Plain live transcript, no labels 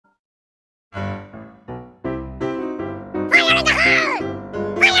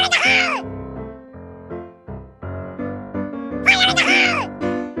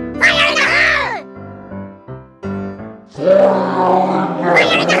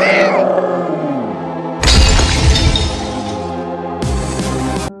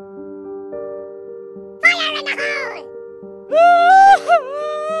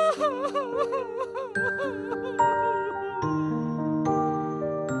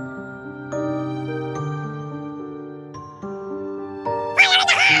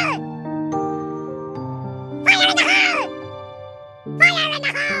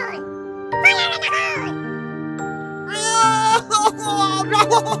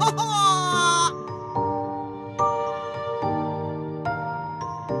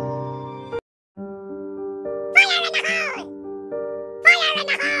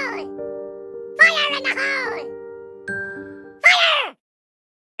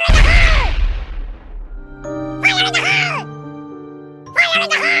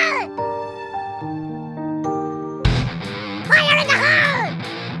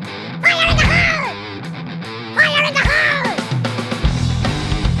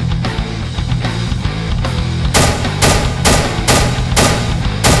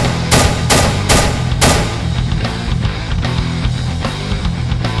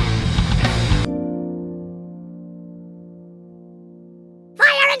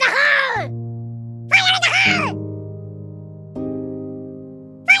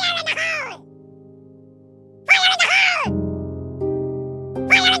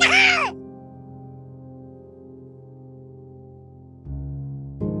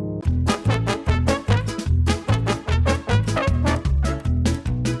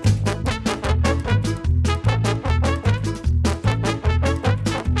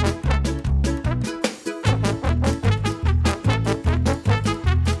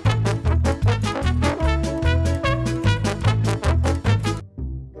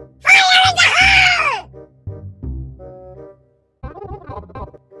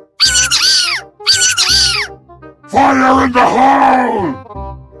Fire in the hole!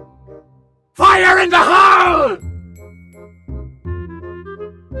 Fire in the hole!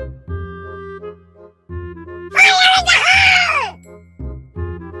 Fire in the hole!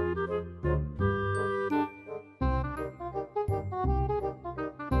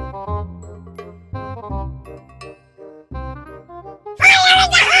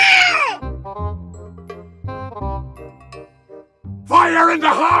 Fire in the hole! Fire in the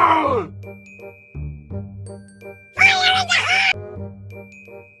hole!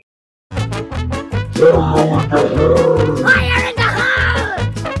 Fire in the hole!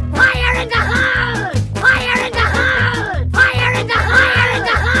 Fire in the hole! Fire in the hole! Fire in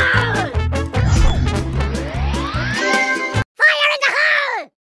the hole!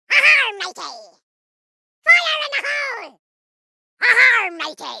 Ha-ha,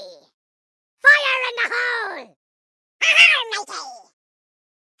 matey! Fire in the hole! Ha-ha, matey! Fire in the hole! Ha-ha, matey!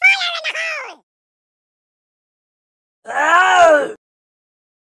 Fire in the hole! Oh!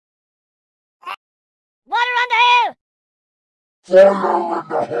 Water on the hill! Fire in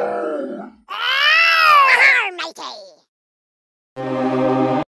the hole! Ah, matey!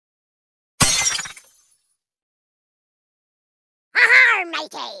 Ha-ha,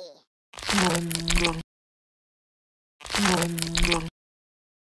 matey!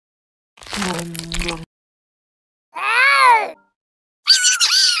 Ah!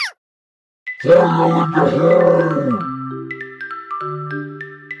 Fire in the hole!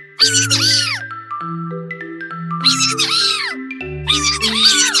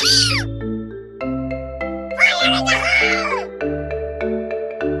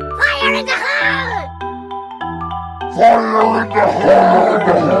 Fire in the hole! Fire in the hole!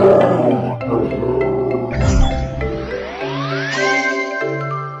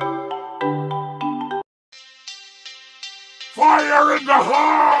 Fire in the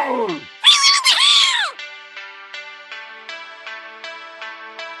hole!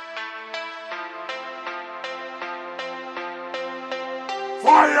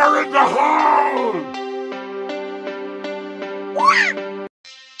 Fire in the hole!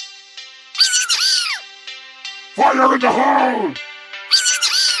 Fire in the hole! Fire in the hole!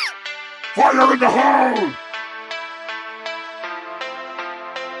 Fire in the hole!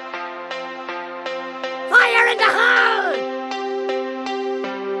 Fire in the hole!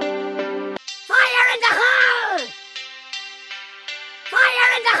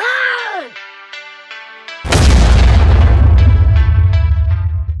 Fire in the hole!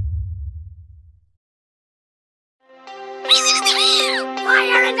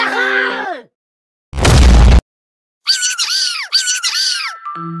 Fire in the hole!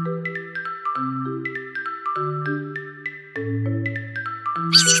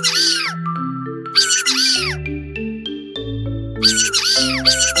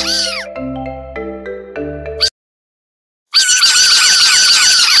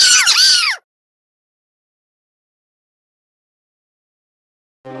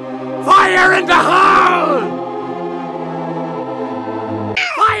 the hole!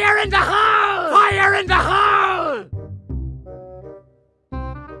 Fire in the hole! Fire in the hole!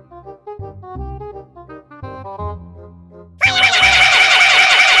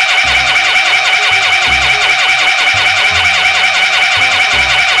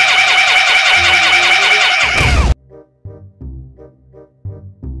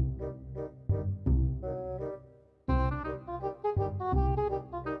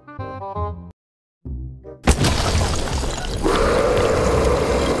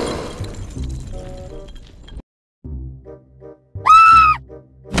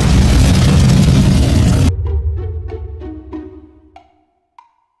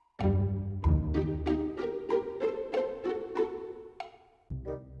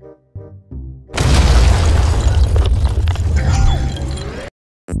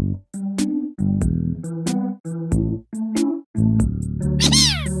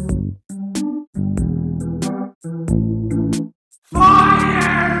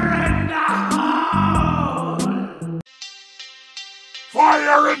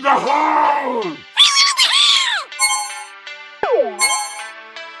 Fire in the hole!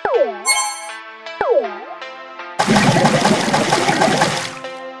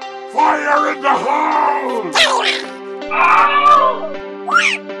 Fire in the hole!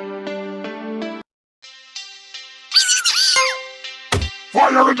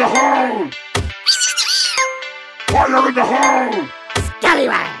 Fire in the hole! Fire in the hole!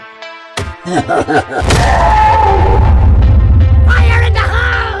 Scallywag! Fire in the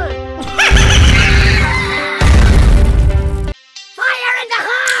hole! Fire in the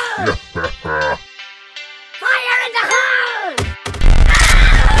hole! Fire in the hole!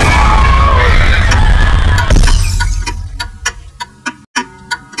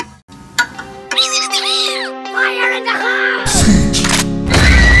 Fire in the hole!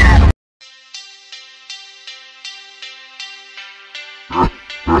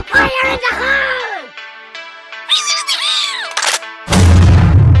 Fire in the hole!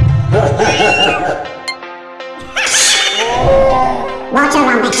 Watch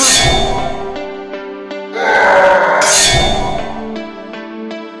around the head. Fire in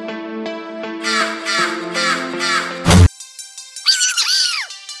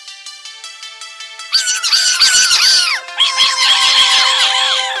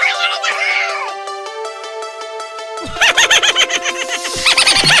the hole! Fire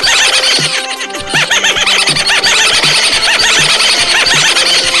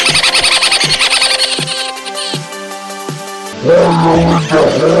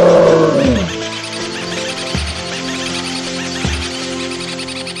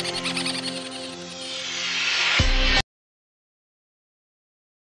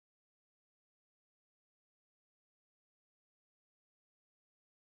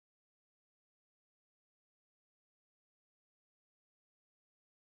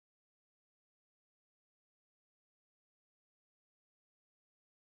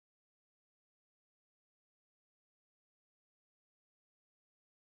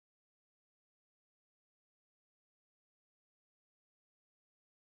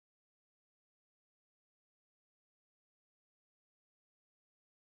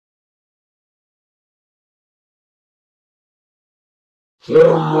hole!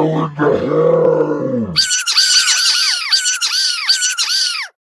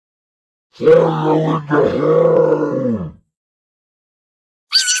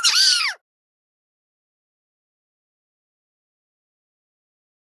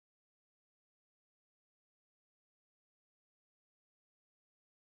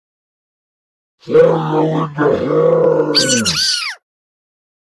 Fire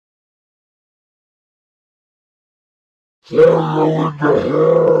in the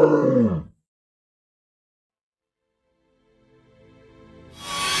hole!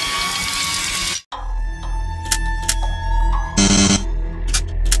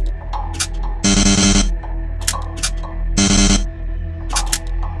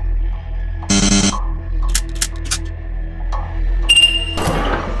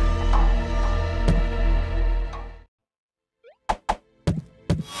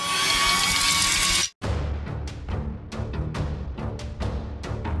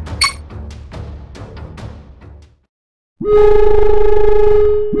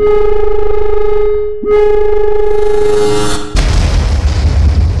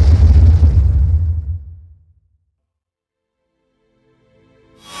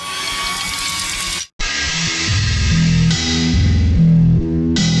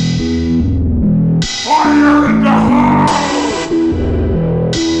 Fire in the hole!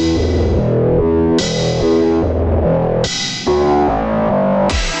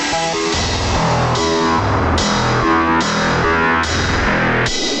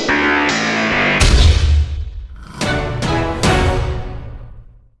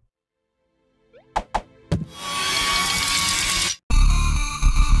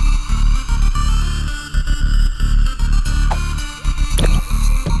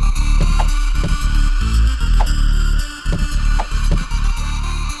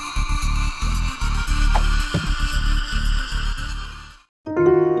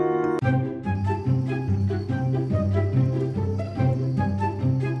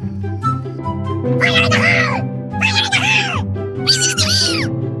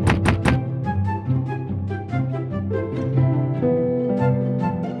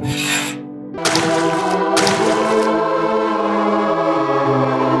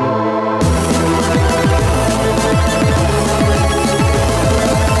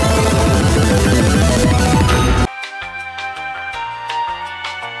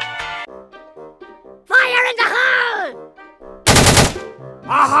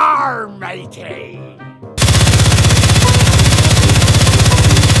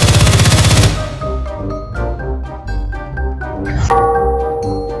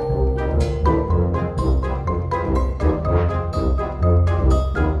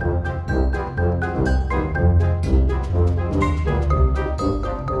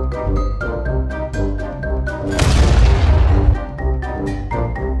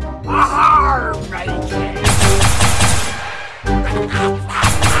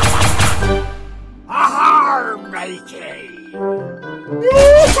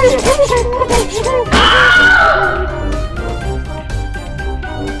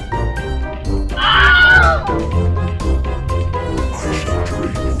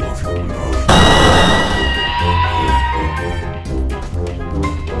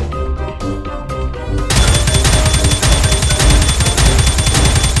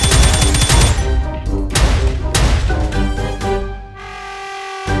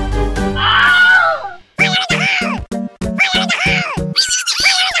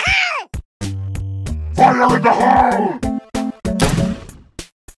 Fire in the hole!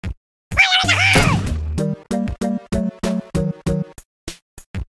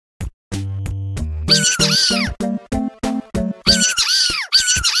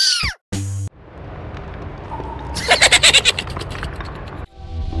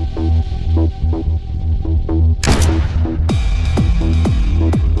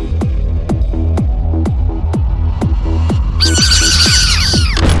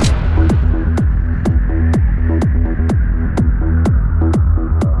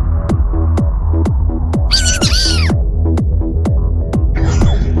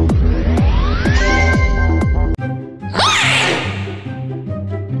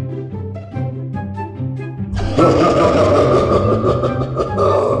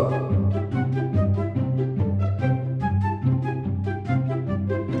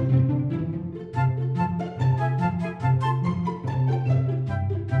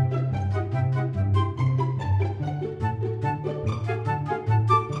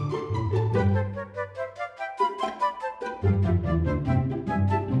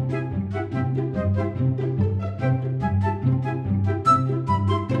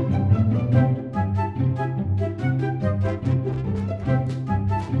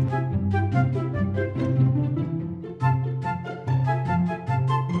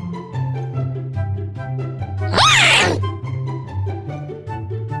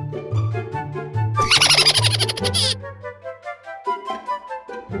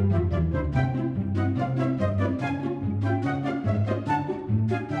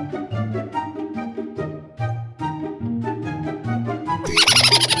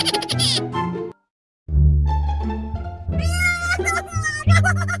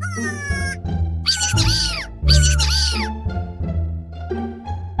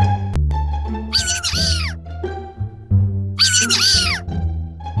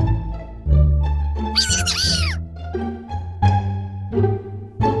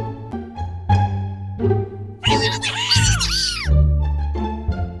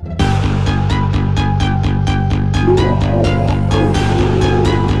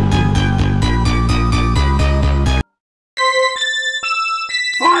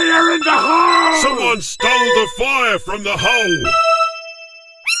 Fire in the hole! Someone stole the fire from the hole!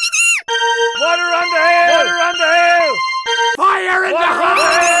 Water on the hill! Water on the hill! Fire in the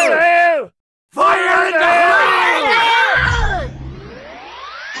hole!